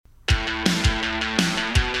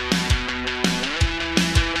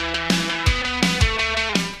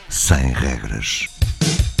sem regras.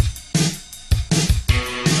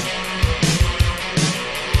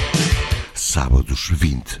 Sábados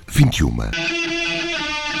 20, 21.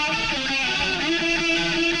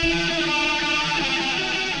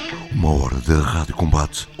 Uma hora de rádio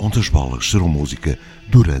combate onde as bolas serão música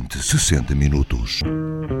durante 60 minutos.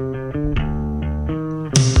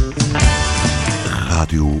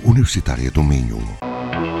 Rádio Universitária do Minho.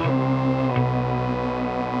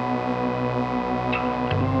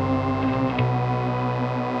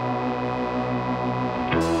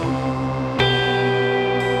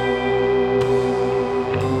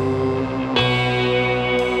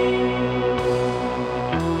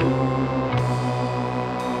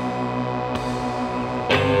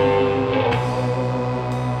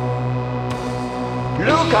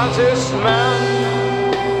 Look at this man,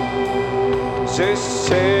 this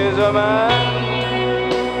is a man.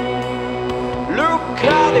 Look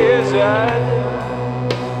at his head,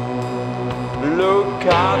 look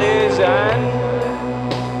at his hand,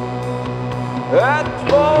 and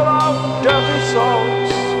full of dirty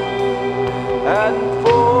songs, and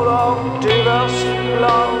full of diverse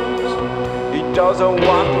blows. He doesn't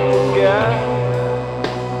want to forget.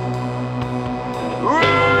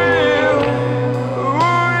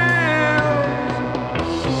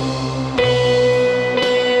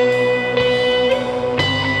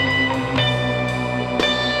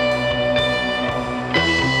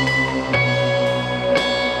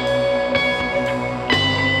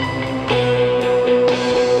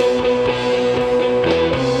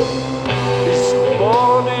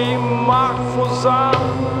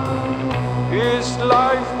 His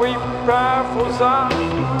life we pray for that,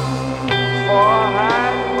 for a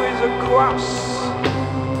hand with a cross,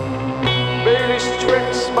 barely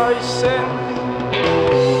tricks by sin.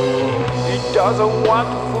 He doesn't want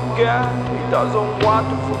to forget, he doesn't want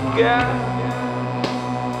to forget.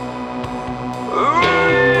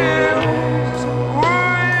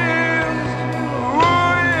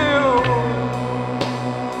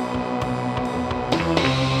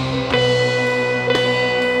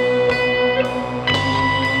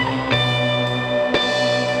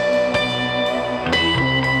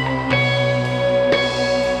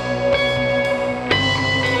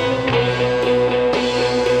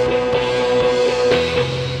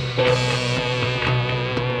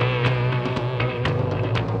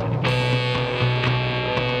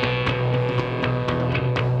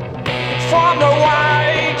 From the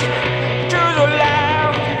right to the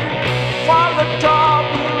left, from the top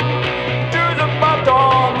to the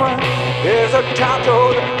bottom, here's a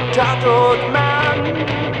tattooed man.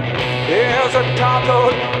 Here's a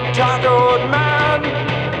tattooed man.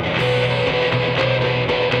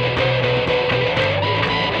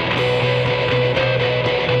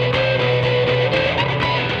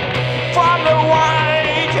 From the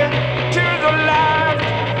right to the left,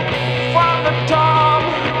 from the top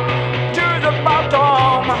to the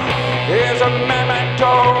bottom, here's a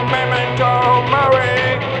memento, memento, mori,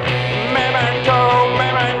 memento,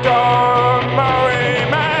 memento, mori,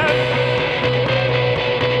 man.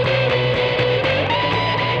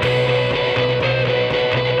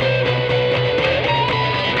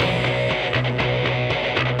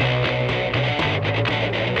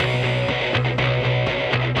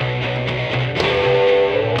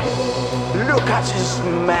 Look at this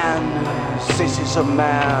man, this is a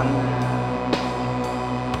man.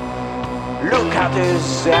 Look at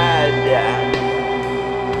his head,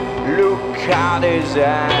 look at his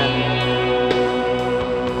hand.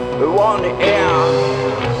 One ear,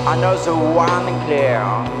 another one clear,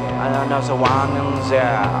 and another one in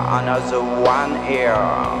there, another one ear.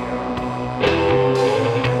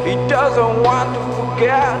 He doesn't want to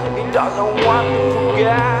forget, he doesn't want to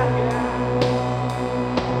forget.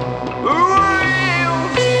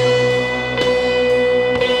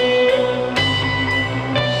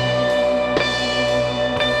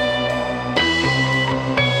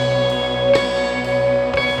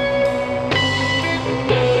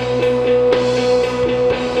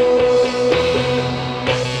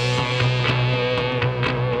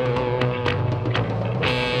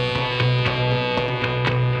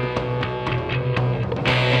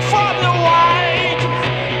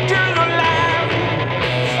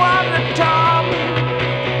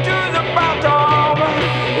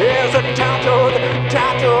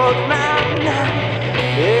 Tattooed man,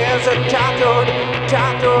 here's a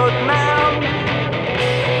tattooed man.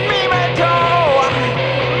 Memento,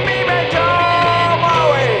 memento,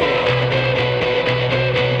 mori.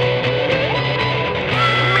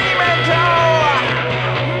 Memento,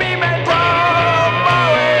 memento,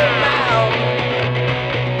 mori now.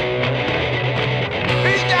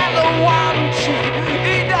 He doesn't want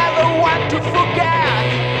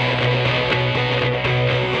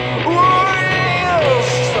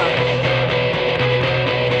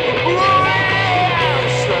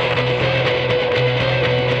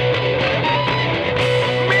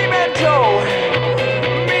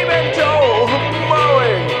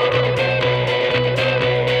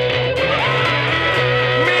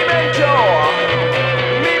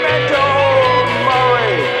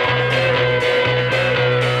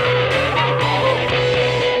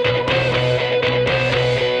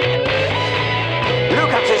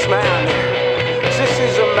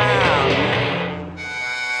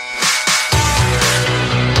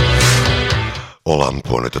Olá, muito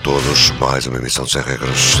boa noite a todos. Mais uma emissão de Sem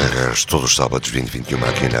Regras, todos os sábados, 2021,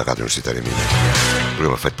 aqui na Rádio Universitária Mina.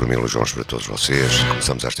 Programa feito por mim, Luís João, para todos vocês.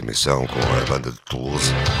 Começamos esta emissão com a banda de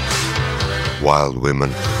Toulouse, Wild Women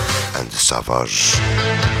and Savage,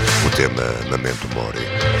 o tema Memento, Mori.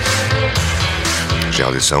 Já a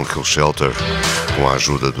audição Kill Shelter, com a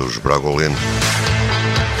ajuda dos BRAGOLIN.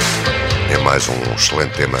 É mais um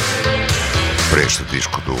excelente tema para este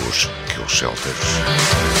disco dos Kill Shelters.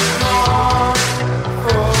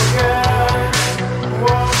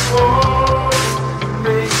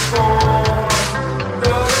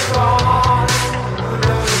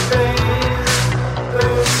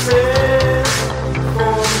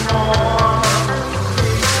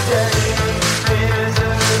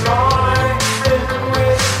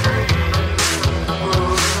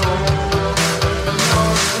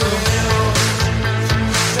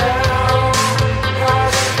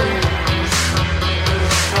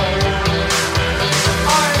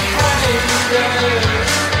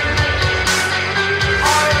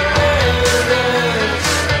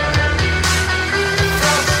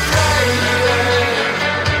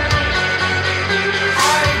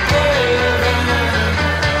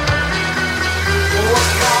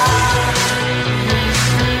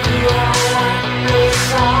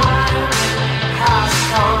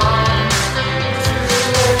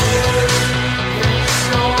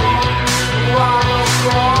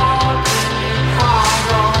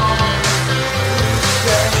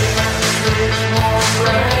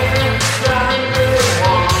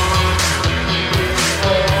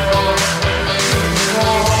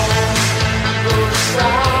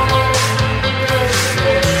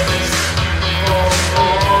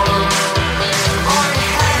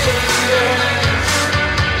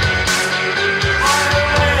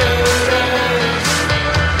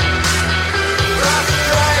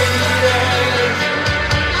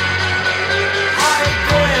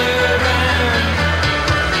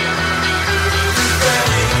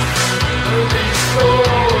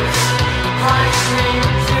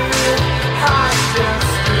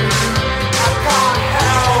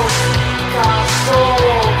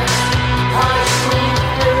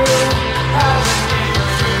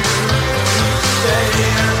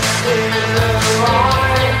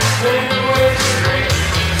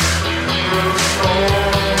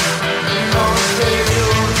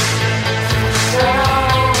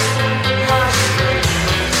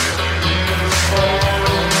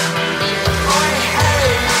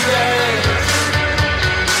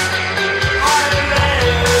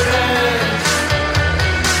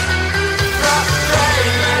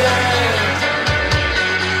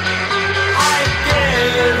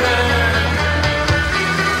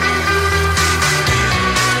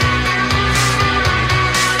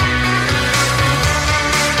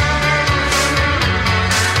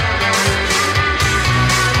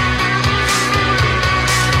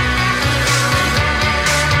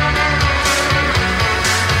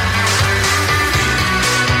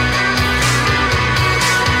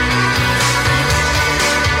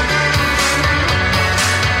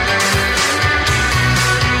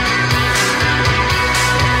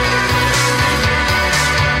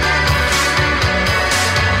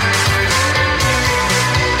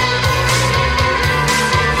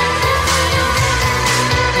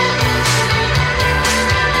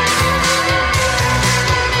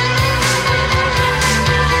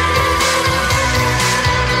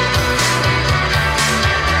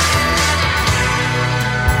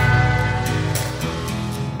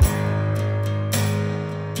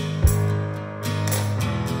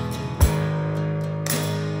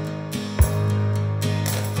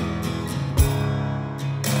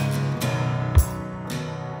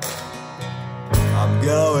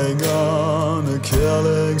 Going on a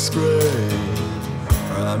killing spree,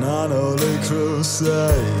 an unholy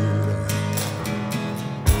crusade.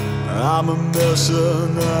 I'm a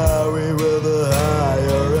missionary with a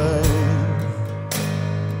higher aim.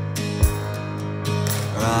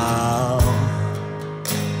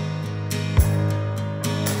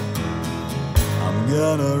 I'm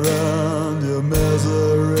gonna run your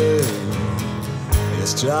misery, you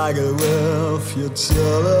struggle with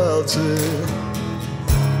futility.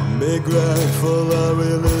 Be grateful I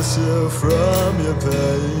release you from your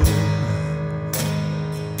pain.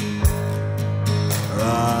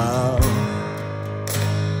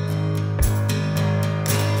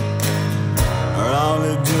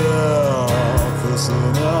 Only death is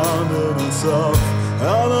surrounding itself,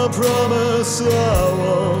 and I promise I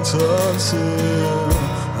won't unseen.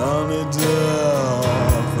 Only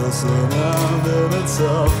death is surrounding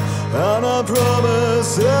itself, and I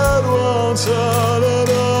promise it won't turn it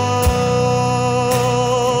off.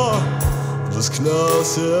 Just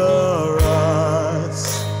close your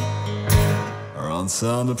eyes. Run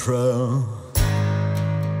Thunder Pro.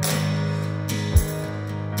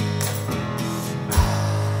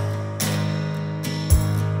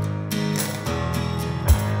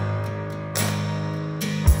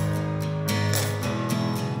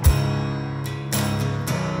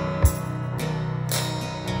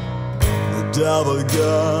 Devil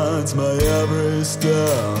guides my every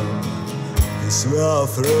step. He swell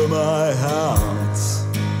through my hands.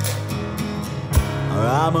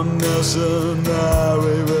 I'm a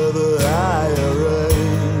missionary with a higher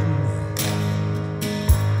aim.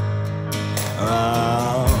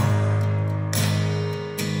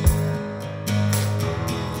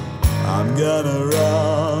 I'm gonna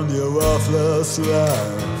run your worthless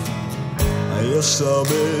life. You shall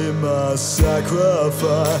be my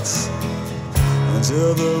sacrifice.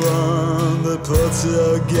 Until the one that puts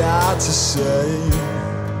your God to shame.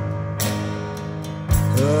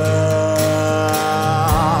 I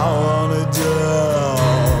wanna do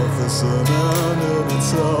this and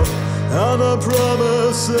it's all. And I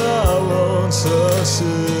promise I won't touch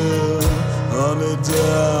you. Only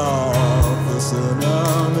down this and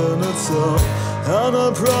it's all. And I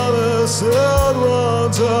promise it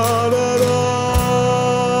won't hurt at all.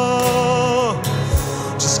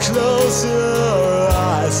 Just close your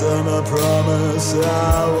eyes and I promise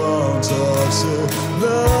I won't touch you.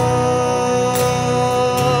 No,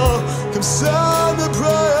 come send the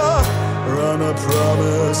prayer and I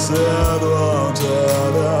promise it won't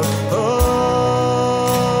hurt at all.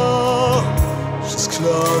 Just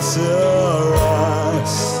close your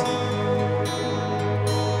eyes.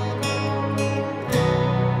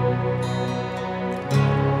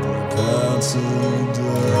 Repent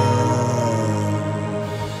today.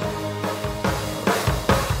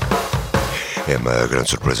 É uma grande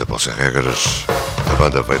surpresa para os Regras. A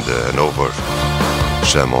banda vem de Hanover,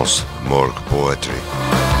 chamam-se Morgue Poetry.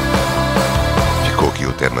 Ficou aqui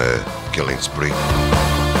o tema Killing Spree,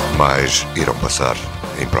 mas irão passar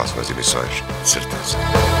em próximas emissões, de certeza.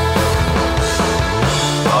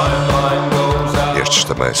 Estes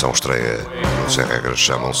também são estreia dos Regras,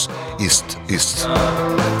 chamam-se IST IST.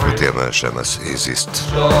 O tema chama-se Exist.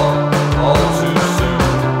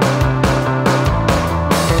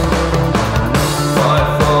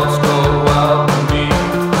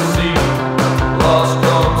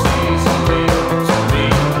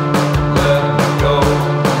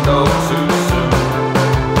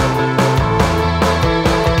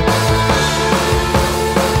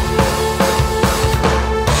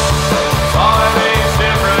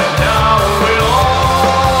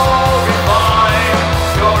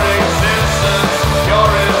 Your existence, your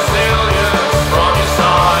resilience from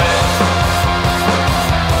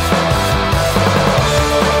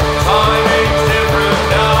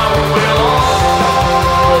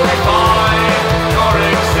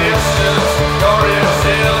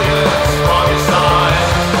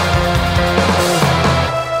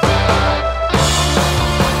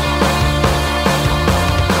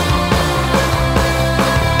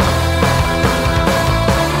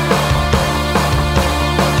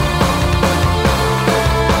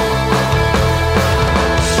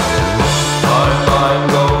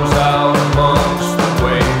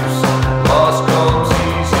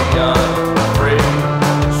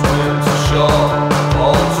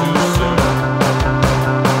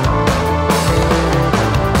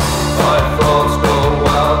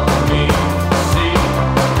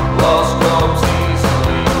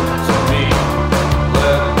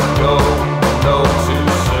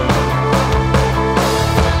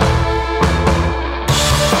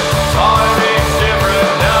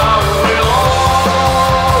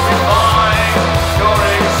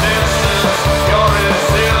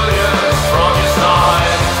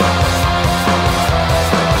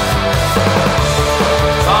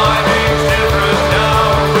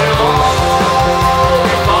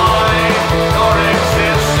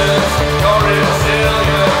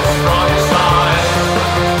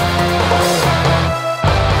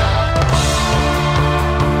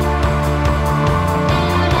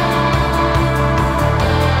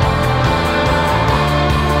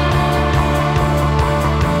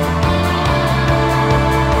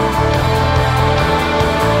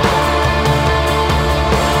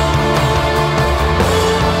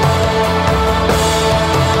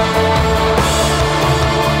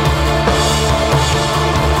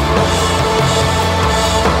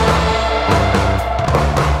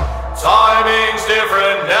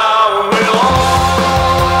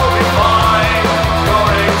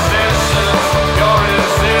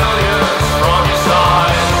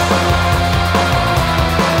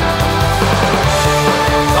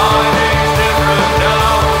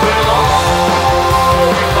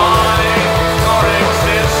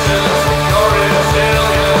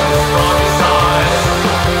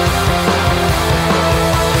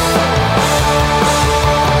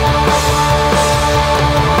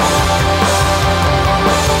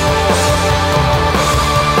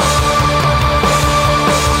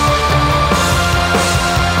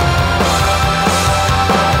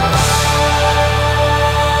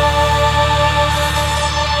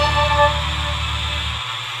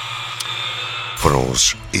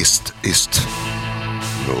vezes IST IST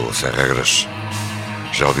no Sem Regras.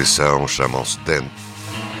 Já a audição chamam-se Then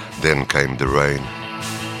Came the Rain.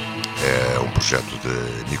 É um projeto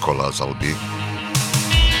de Nicolas Albi,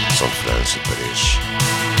 são de França e Paris.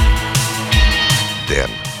 Then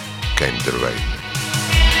Came the Rain.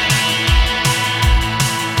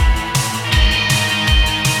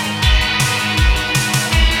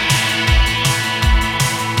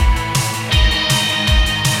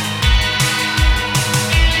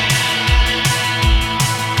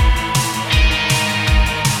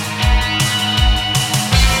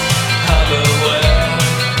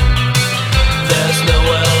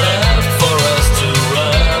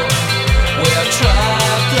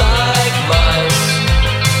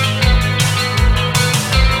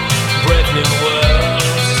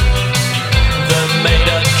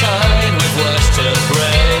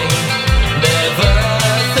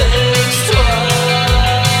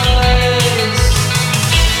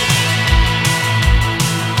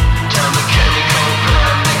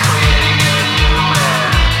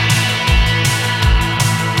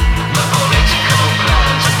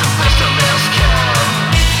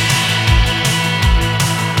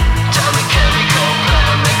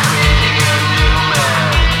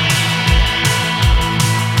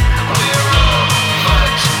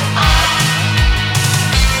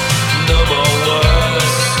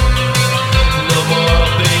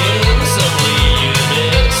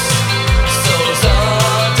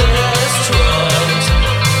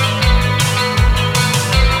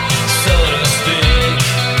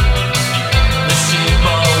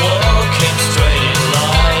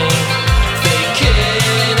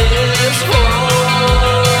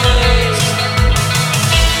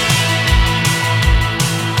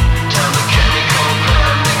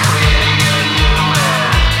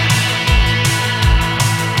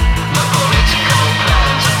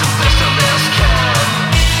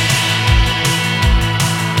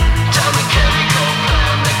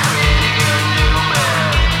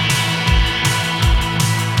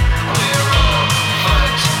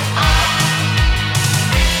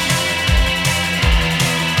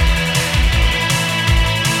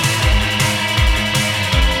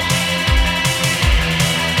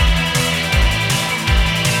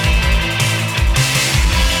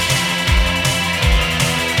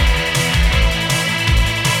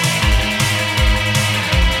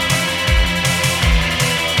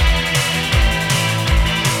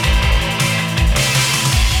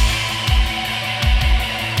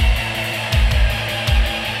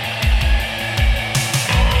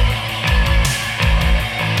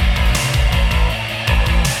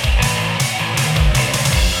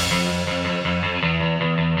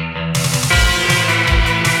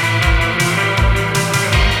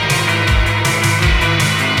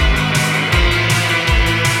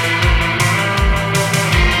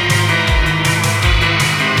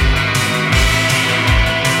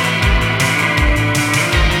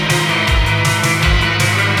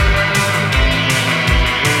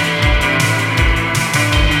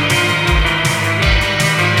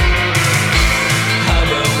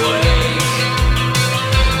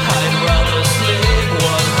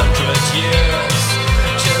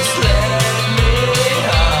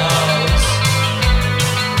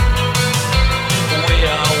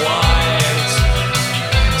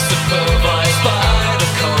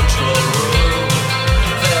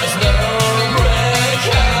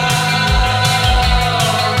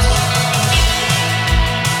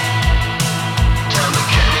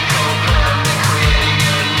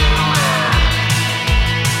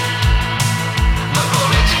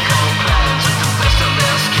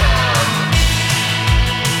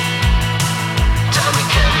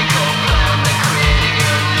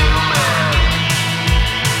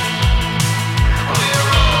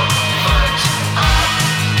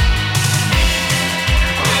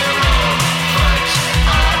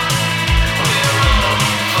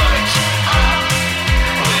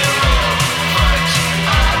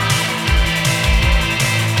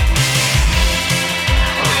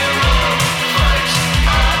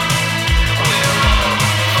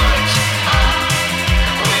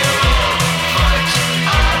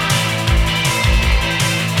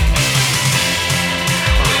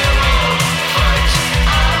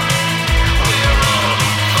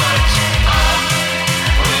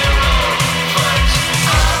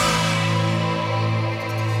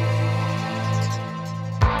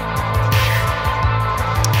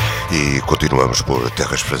 E continuamos por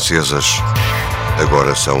terras francesas.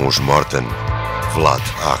 Agora são os MORTHEM VLADE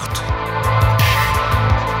ART.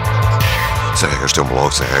 Sem Regras tem um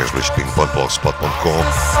blog,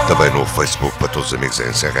 semregras.blogspot.com, também no Facebook para todos os amigos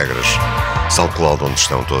em Sem Regras, SoundCloud, onde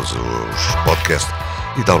estão todos os podcasts,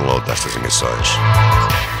 e download destas emissões.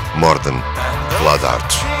 MORTHEM VLADE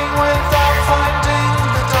ART.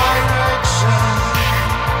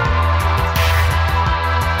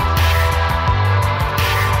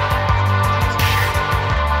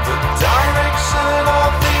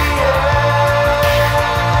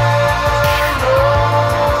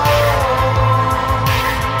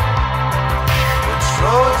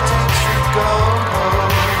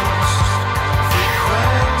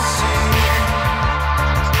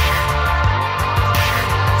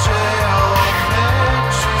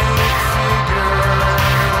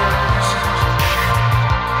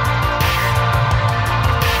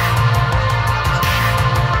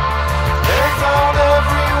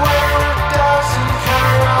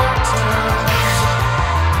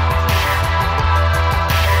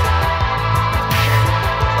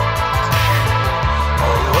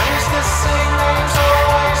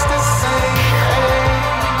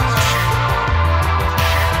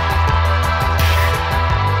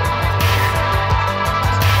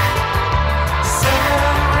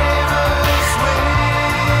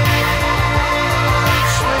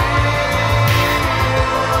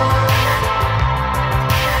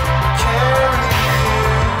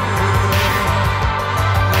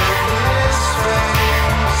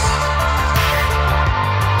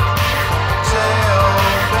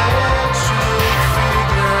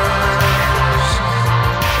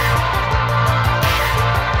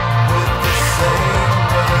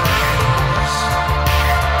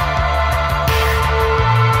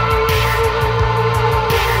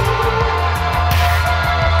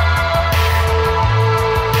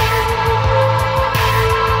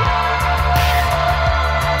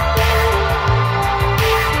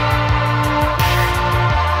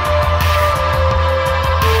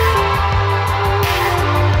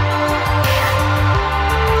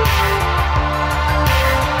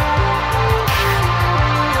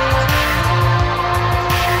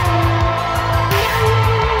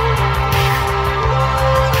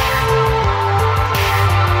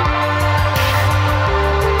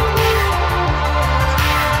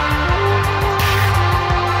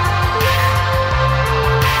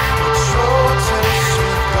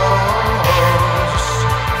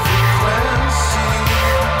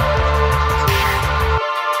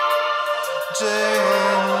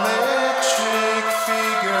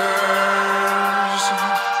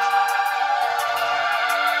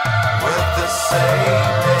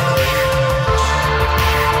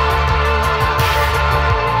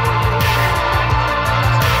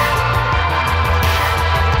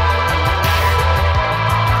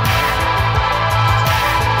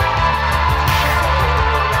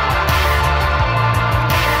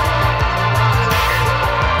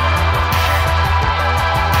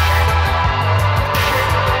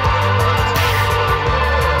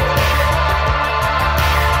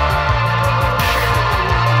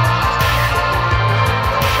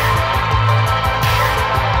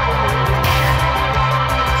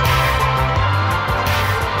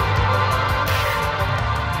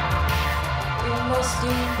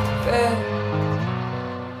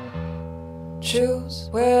 Choose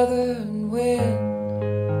whether and when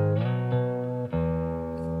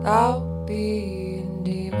without being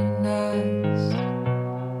demonized.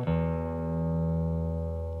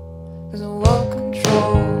 'Cause what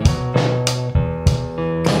control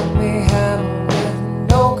can we handle with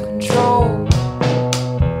no control?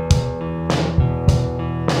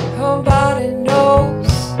 Her body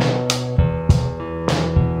knows,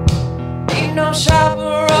 ain't no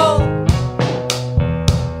chaperone.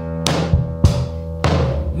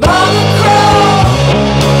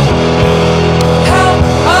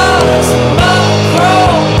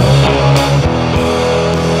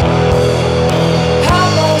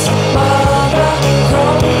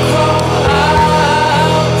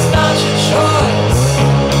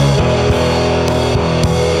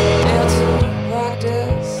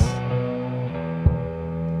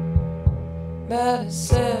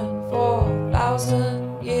 Medicine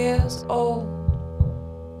 4,000 years old.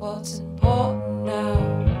 What's important now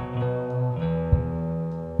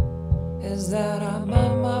is that I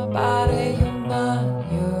mind my body, you mind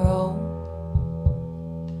your own.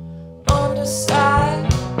 On the side,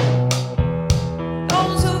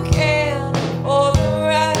 those who can afford the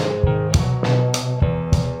right,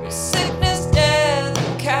 your sickness, death,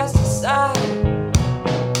 cast aside.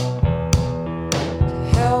 To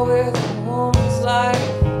hell with a woman's life.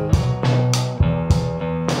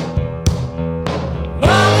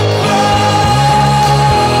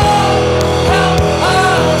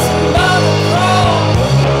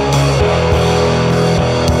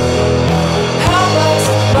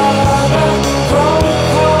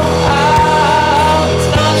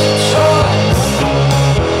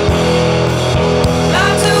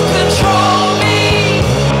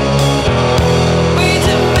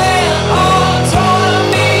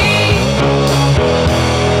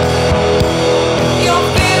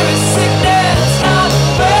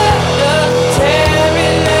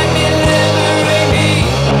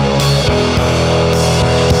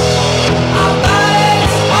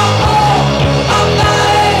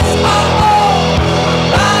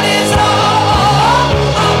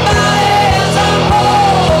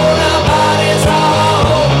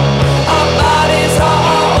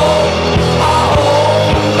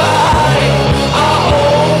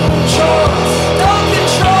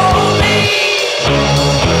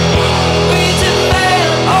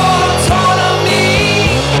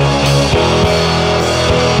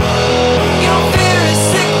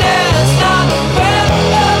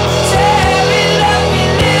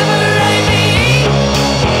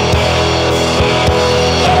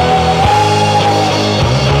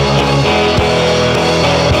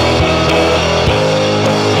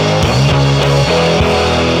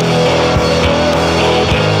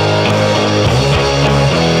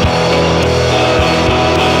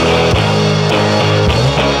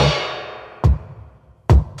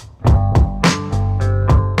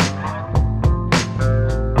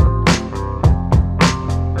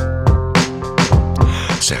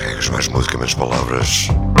 Sem regras, mais música, menos palavras.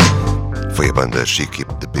 Foi a banda She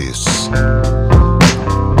Keep the Peace.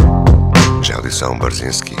 Já a audição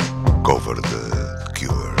BURZINSKI, cover de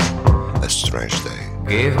Cure, A Strange Day.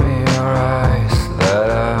 Give me your eyes that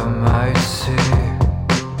I might see.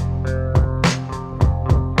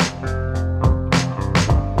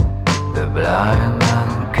 The blind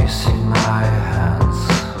man kissing my hands.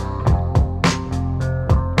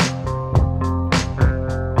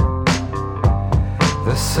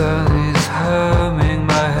 The sun is humming,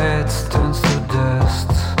 my head turns to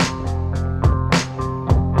dust.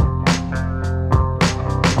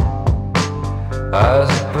 As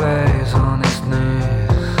he plays on his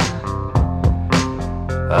knees,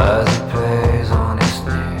 as he plays on his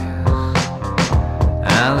knees,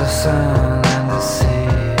 and the sun and the sea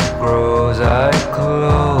grows, I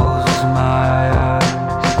close my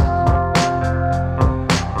eyes,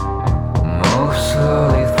 move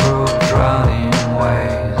slowly through drowning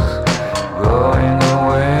waves, going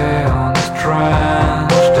away on a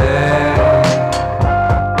strange day.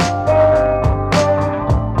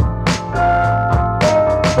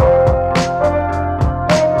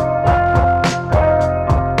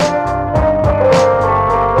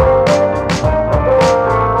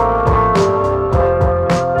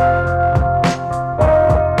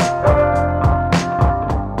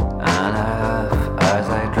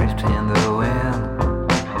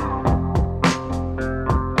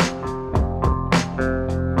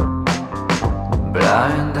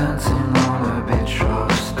 Blind dancing on a beach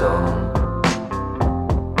of stone.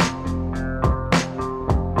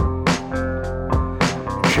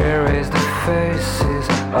 Cherries the faces,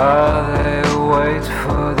 are they wait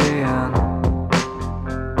for the end?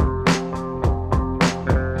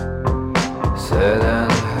 Sudden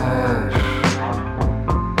hush,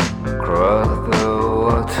 cross the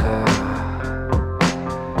water,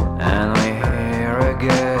 and we hear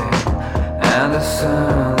again, and the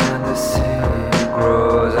sun and the sea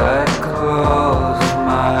grows. I close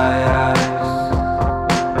my eyes,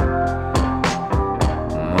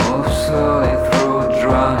 move slowly through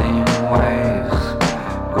drowning waves,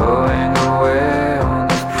 going away on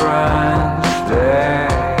a strange day.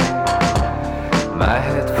 My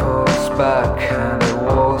head falls back and the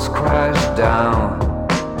walls crash down,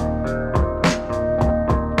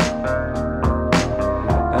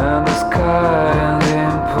 and the sky and the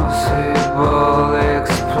impossible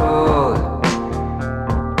explode.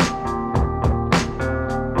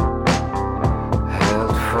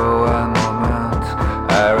 Held for one moment,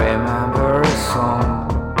 I remember a song,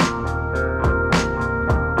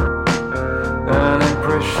 an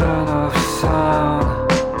impression of sound.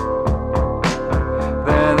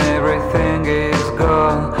 Then everything is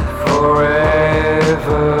gone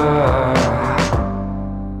forever.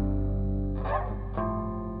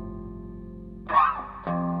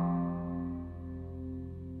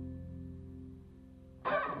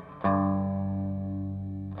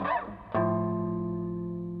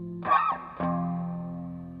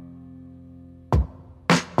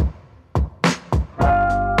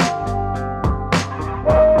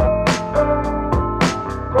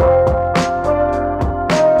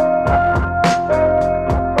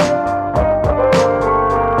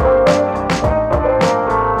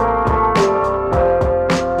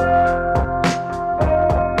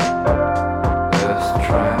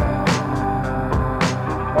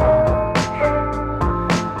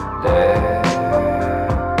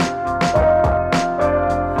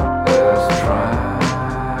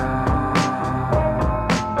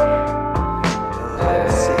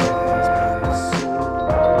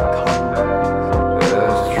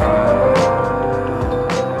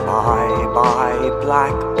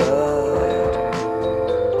 Blackbird,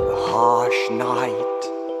 the harsh night,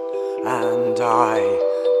 and I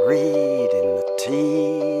read in the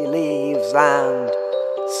tea leaves and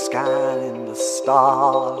scan in the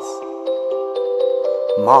stars,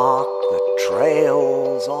 mark the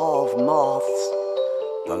trails of moths,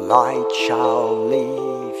 the light shall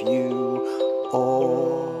leave you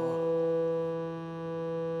all.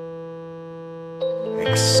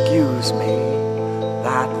 Excuse me,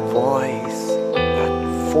 that voice that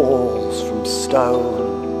falls from stone,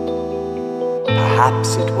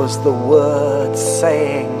 perhaps it was the word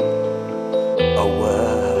saying a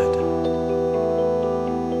word.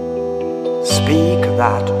 Speak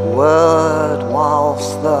that word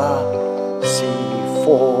whilst the sea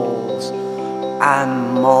falls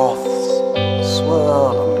and moths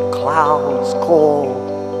swirl and clouds call.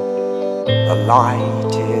 The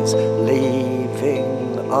light is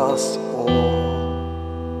leaving us all.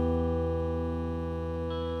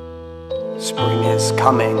 Spring is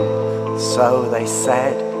coming, so they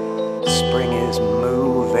said. Spring is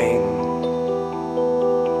moving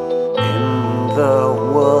in the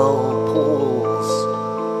whirlpools,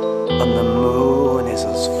 and the moon is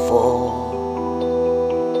as full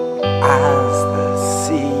as the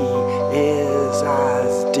sea is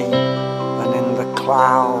as deep, and in the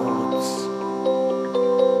clouds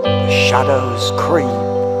the shadows creep,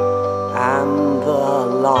 and the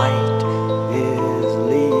light is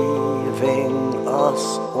leaving us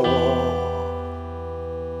all.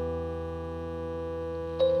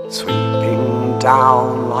 Sweeping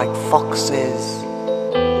down like foxes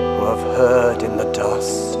who have heard in the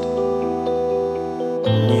dust.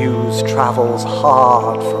 News travels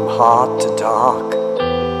hard from hard to dark.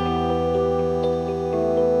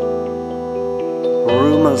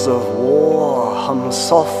 Rumours of war hum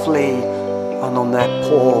softly, and on their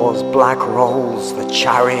paws black rolls the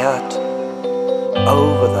chariot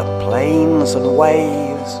over the plains and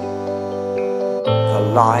waves. The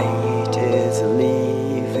light is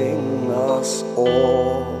leaving us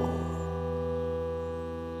all.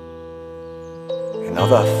 In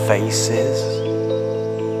other faces,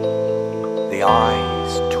 the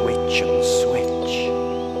eyes twitch and switch.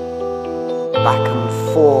 Back and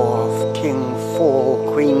forth, king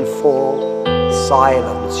fall, queen fall,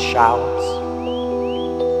 silence shouts.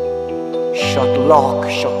 Shut lock,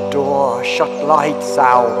 shut door, shut lights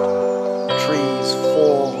out. Trees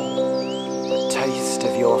fall. The taste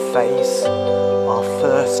of your face, our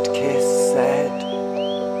first kiss said.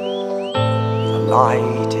 The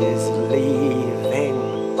light is leaving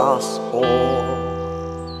us all.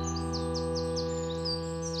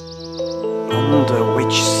 Under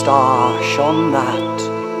which star shone that?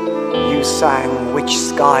 You sang, which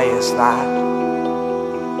sky is that?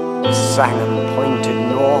 You sang and pointed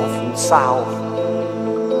north and south.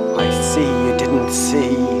 I see you didn't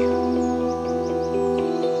see.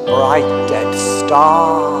 Bright dead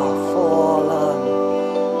star fallen.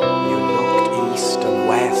 You looked east and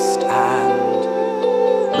west, and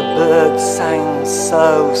the birds sang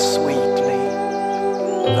so sweetly.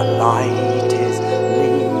 The light is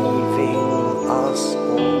leaving us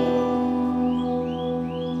all.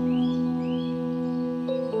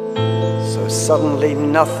 So suddenly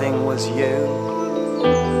nothing was you.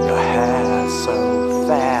 Your hair so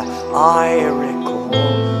fair, I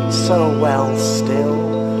recall so well still.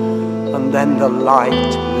 And then the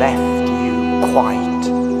light left you quite.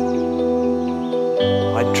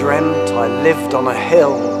 I dreamt I lived on a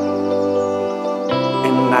hill,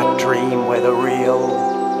 in that dream where the real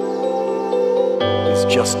is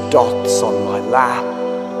just dots on my lap.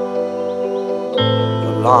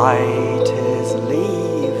 The light is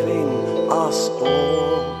leaving us all.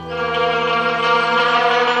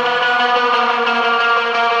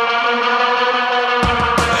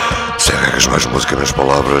 Sem regras, mais música nas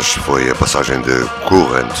palavras, foi a passagem de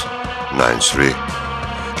Current 93.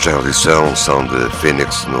 Já em audição, são de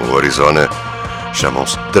Phoenix, no Arizona,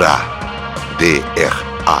 chamam-se DRAA,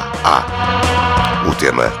 D-R-A-A, o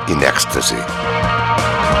tema In Ecstasy.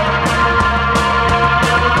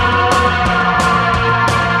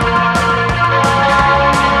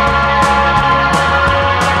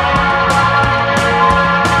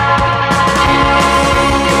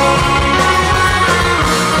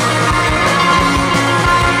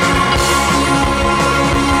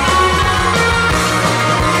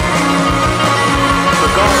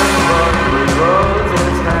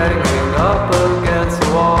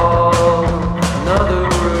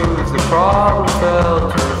 Problem fell.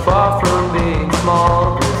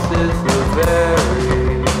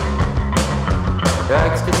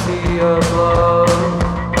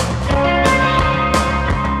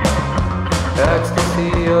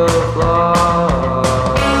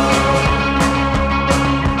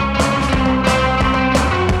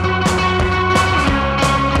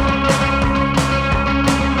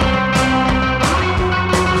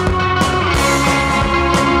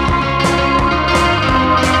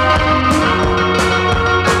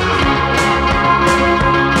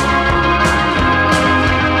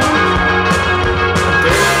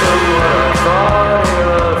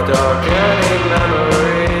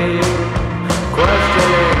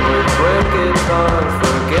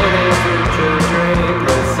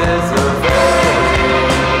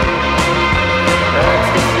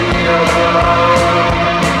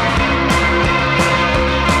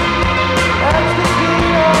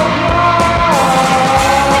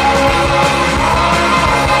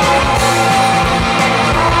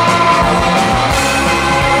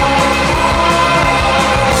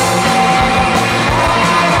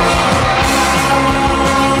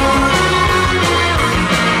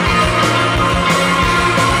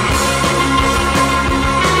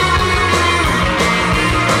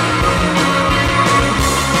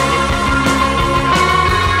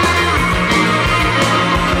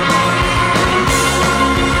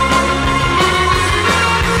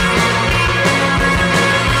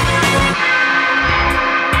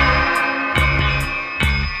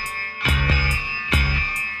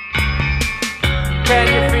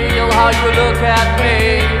 you look at me.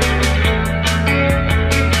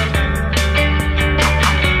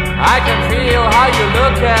 I can feel how you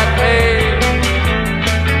look at me.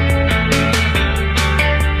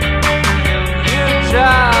 You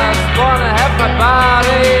just wanna have my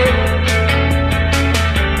body.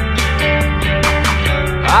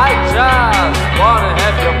 I just wanna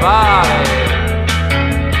have your body.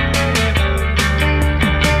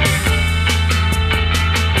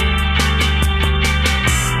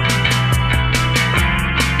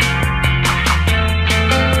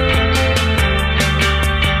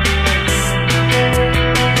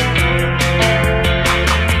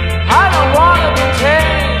 I don't wanna be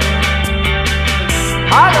tamed.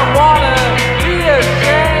 I don't wanna be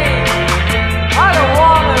ashamed. I don't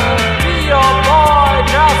wanna be your boy.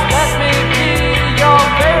 Just let me be your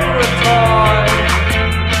favorite toy.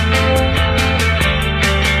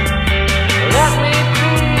 Let me be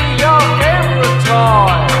your favorite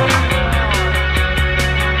toy.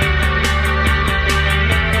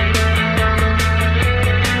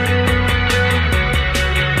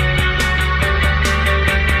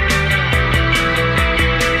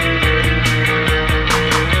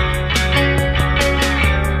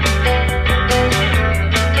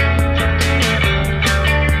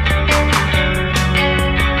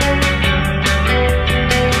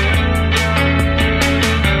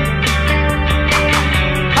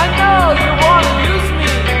 I know you wanna use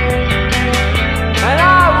me, and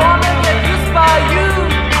I wanna get used by you.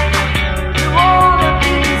 You wanna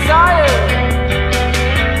be desired.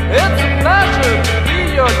 It's a pleasure to be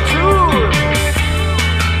your tool.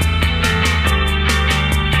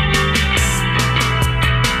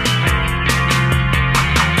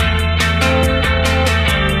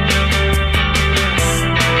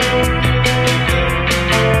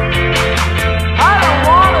 I don't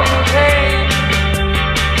wanna be tamed.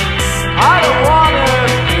 I don't wanna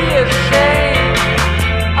be ashamed.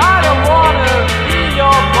 I don't wanna be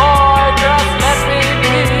your boy. Just let me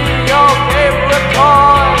be your favorite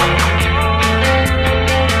toy.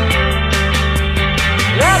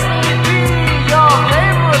 Let me be your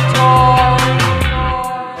favorite toy.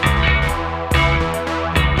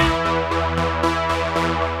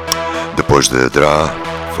 Depois da DRAA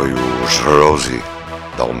foi os ROSI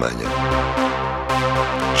da Alemanha.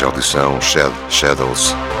 Já audição SHAD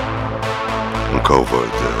SHADOWS, um cover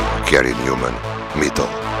de Gary Newman, Metal.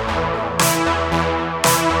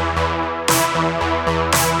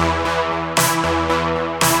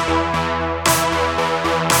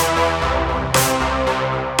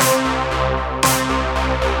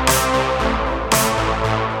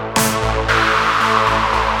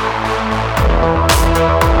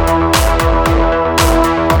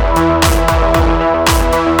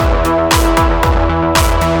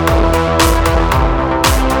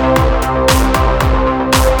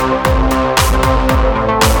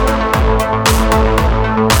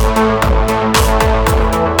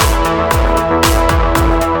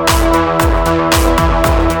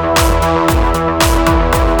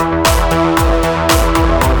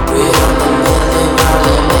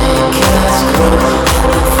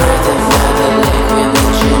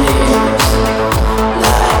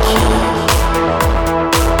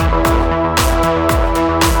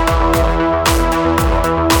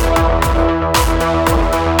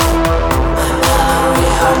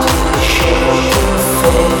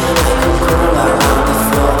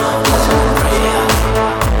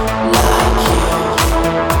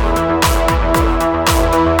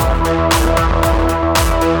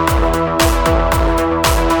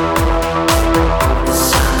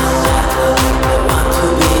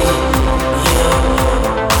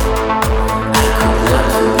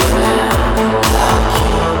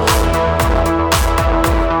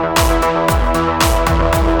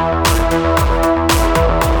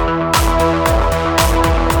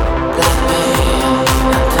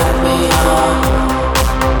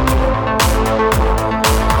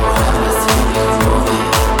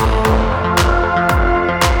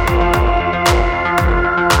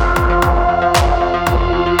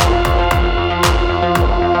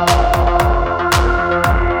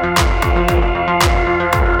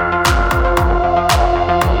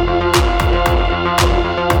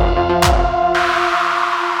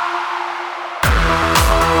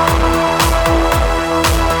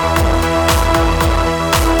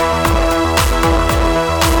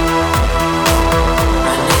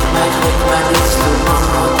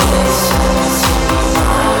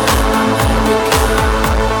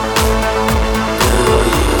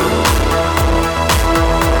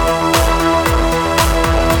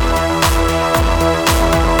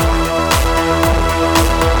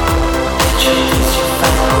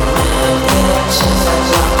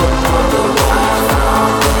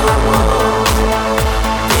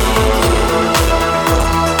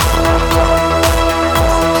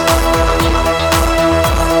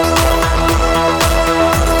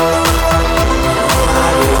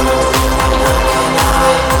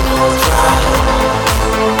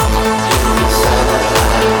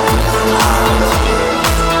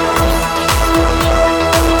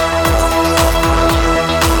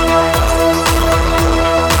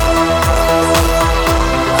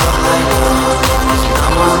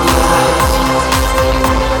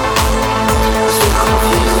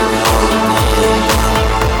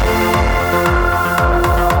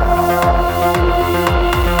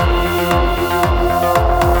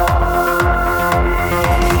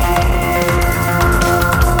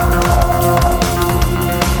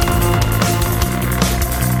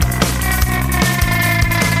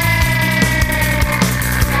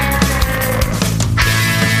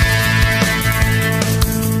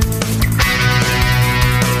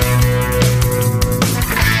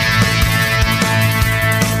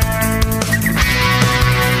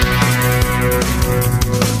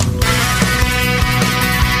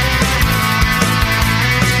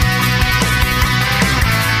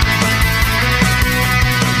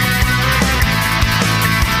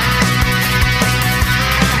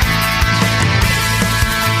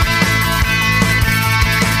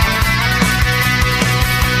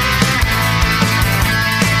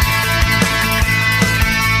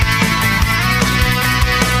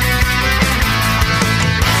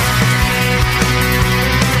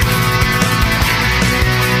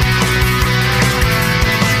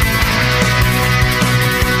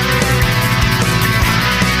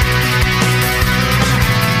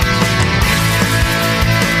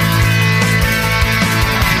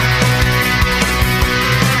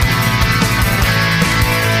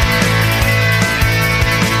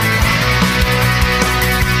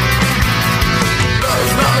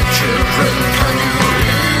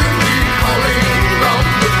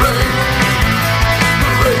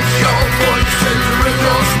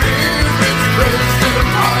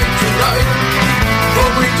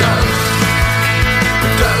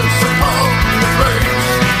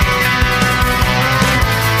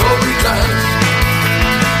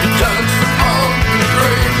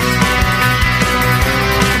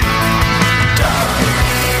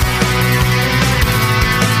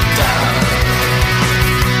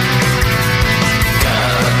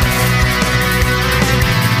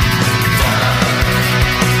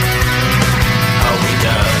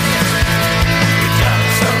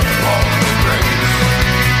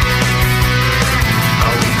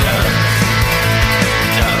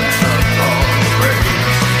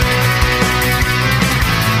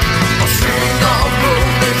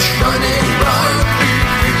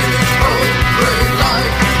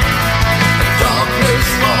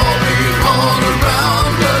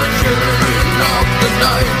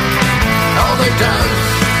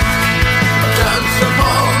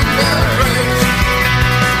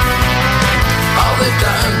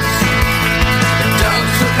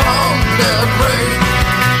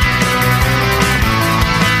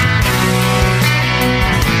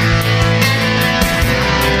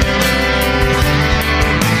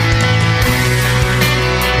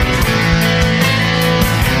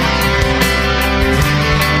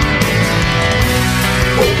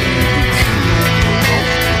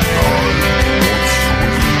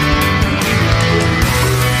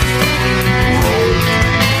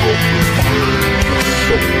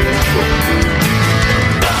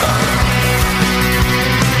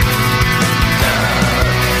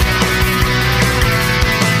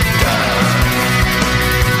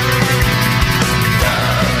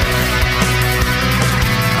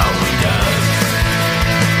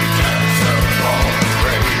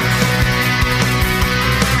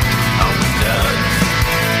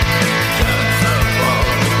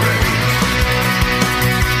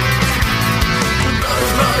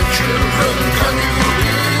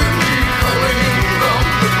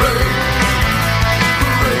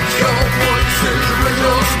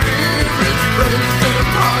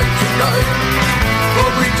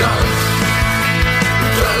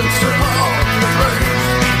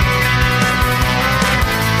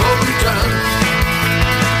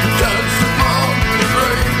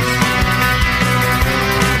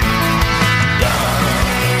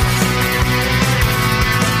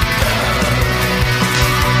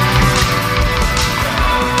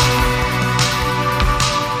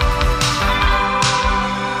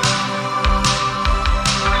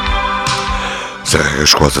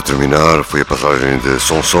 Regras quase a terminar, foi a passagem de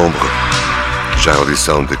SONSOMBRE, já a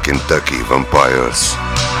audição de Kentucky Vampires.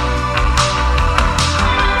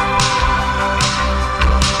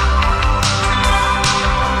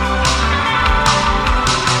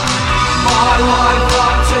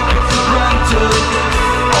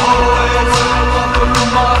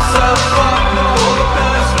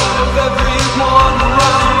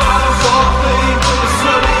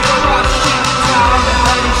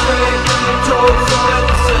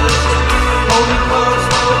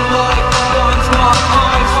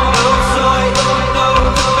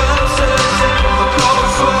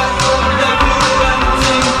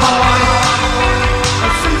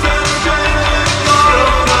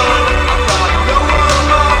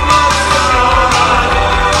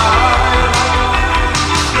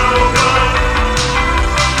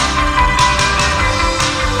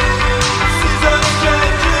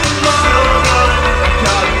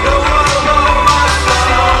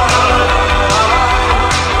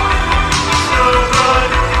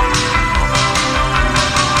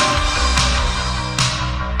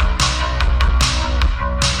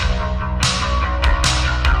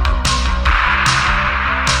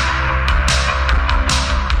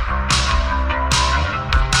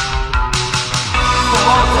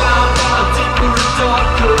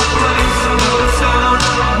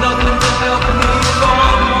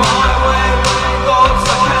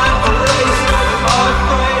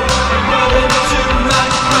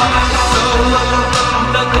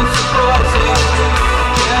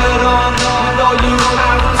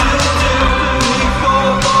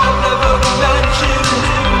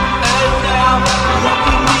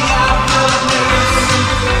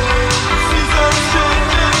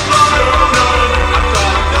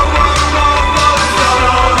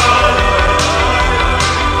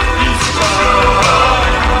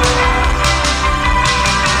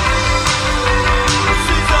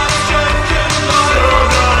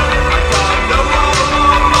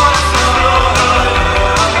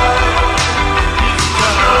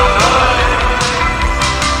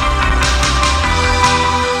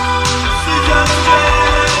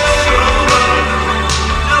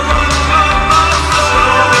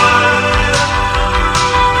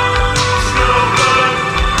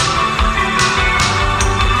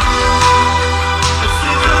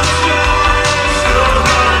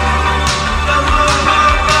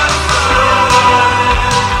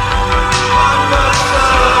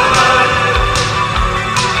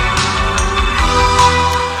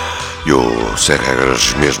 Sem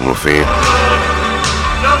regras mesmo no fim.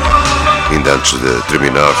 Ainda antes de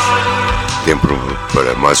terminar, tempo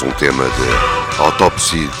para mais um tema de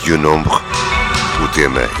AUTOPSIE D'UNE OMBRE, o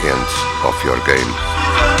tema End of Your Game.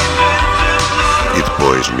 E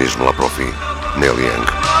depois, mesmo lá para o fim, Neil Young.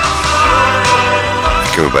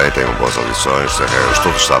 Fiquem bem, tenham boas audições, sem regras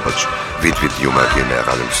todos os sábados, 2021 aqui na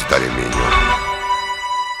Rádio Universitária Minho.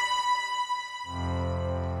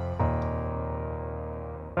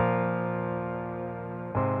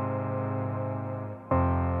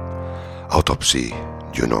 AUTOPSIE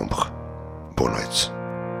D'UNE OMBRE. Boa noite.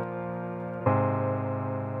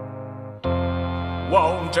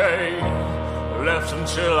 One day left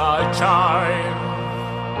until I die.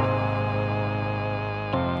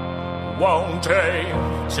 One day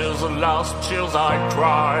till the last tears I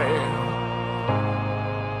cry.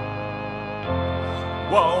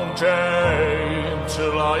 One day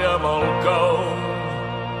till I am all gone.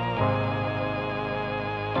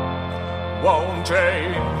 One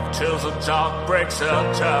day till the dark breaks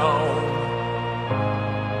her down.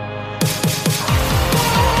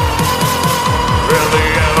 Till the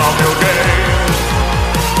end of your game.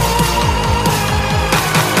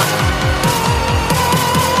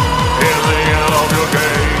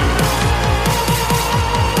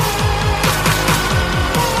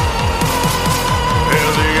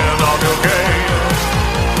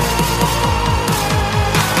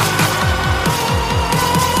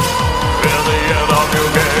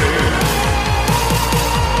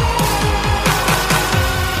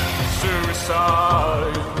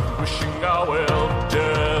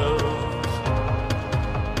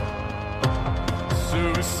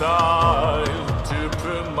 Suicide to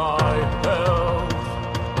put my health.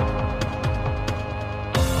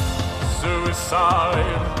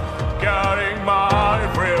 Suicide getting my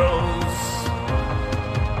thrills.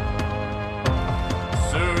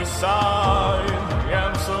 Suicide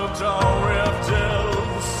and so don't with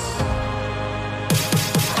deals.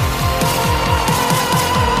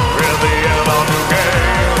 Really end on the game.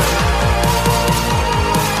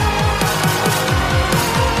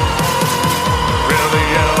 Really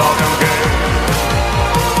end on the game.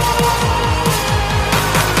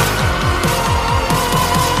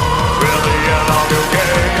 Really end on the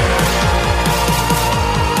game.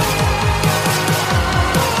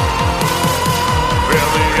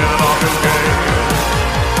 Really end on the game.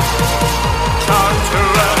 Time to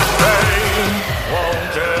let it pain one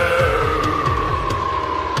day.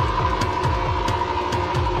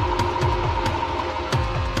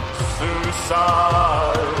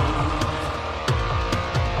 Suicide.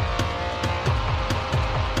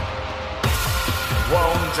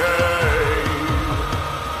 One day.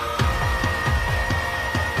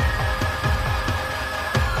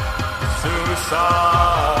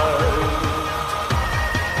 Suicide.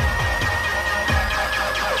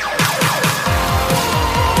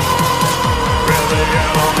 Really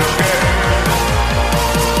end on the game.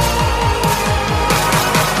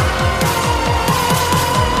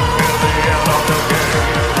 Really end on the game.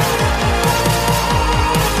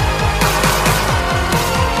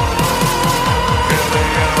 Really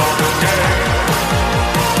end on the game.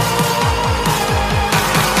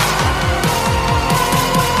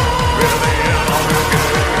 Really end on the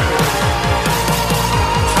game.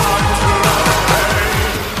 Time to run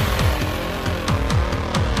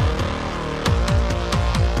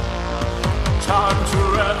away. Time to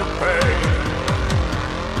run away.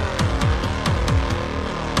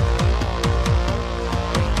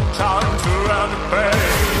 Time to run away.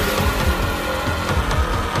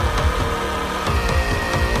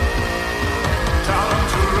 Time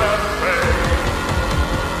to run away.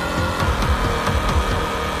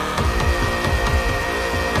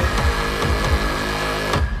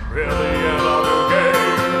 Really another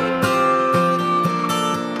game.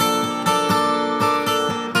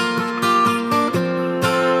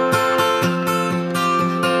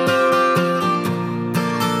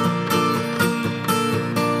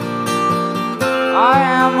 I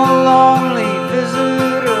am a lonely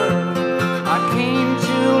visitor. I came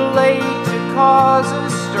too late to cause a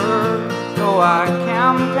stir. Though I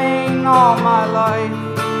campaigned all my life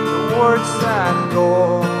towards that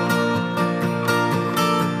goal.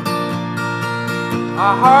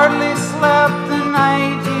 I hardly slept the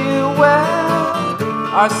night you wept.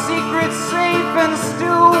 Our secret's safe and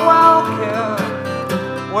still well kept.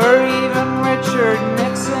 Where even Richard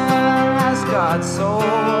Nixon has got soul.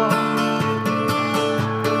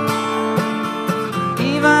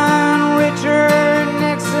 Even Richard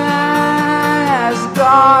Nixon has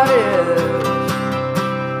got it.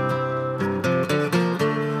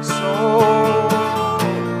 So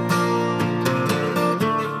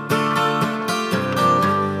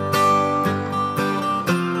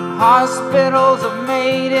hospitals have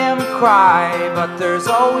made him cry, but there's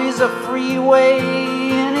always a freeway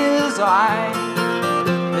in his eye.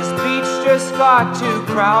 This beach just got too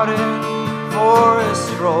crowded for a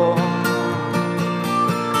stroll.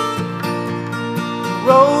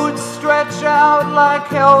 Roads stretch out like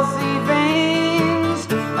healthy veins,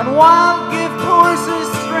 and wild gift horses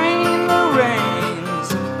strain the reins.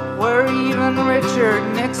 Where even Richard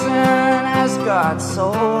Nixon has got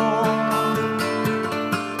soul.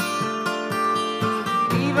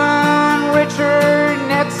 Even Richard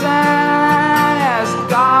Nixon has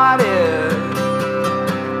got it.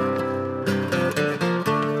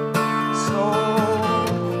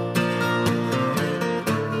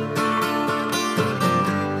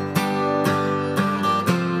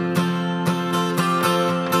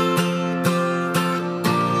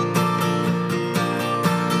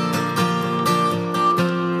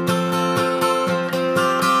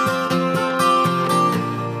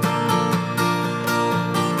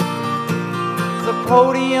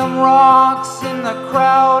 Podium rocks in the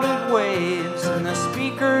crowded waves, and the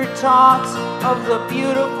speaker talks of the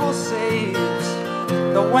beautiful saves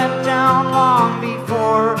that went down long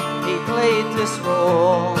before he played this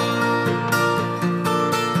role.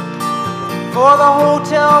 For the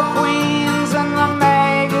hotel queens and the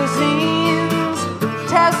magazines,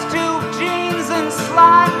 test tube jeans and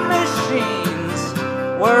slot machines,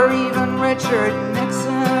 where even Richard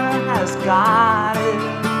Nixon has got it.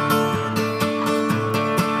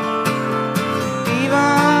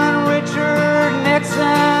 Even Richard Nixon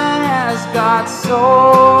has got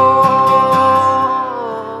soul.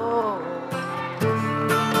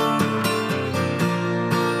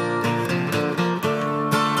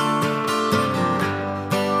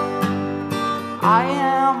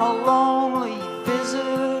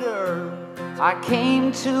 I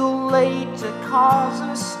came too late to cause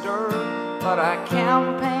a stir, but I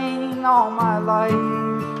campaigned all my life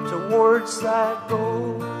towards that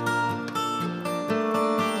goal.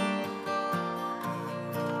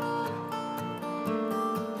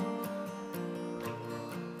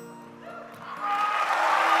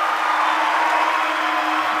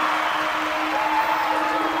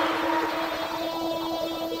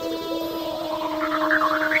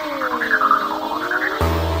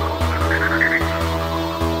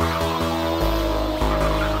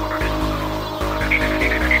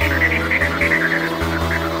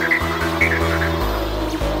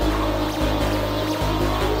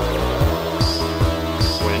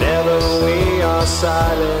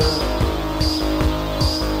 Silent,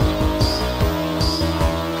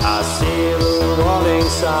 I see the warning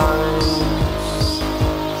signs,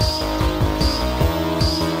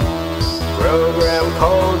 program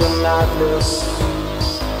cold and lifeless.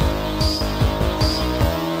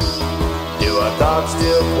 Do our thoughts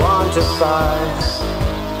still quantify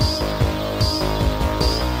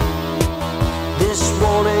this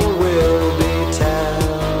warning will be televised?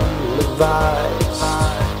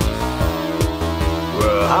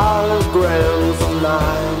 Holograms of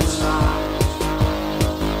lives.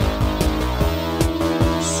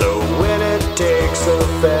 So when it takes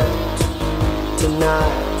effect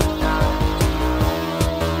tonight,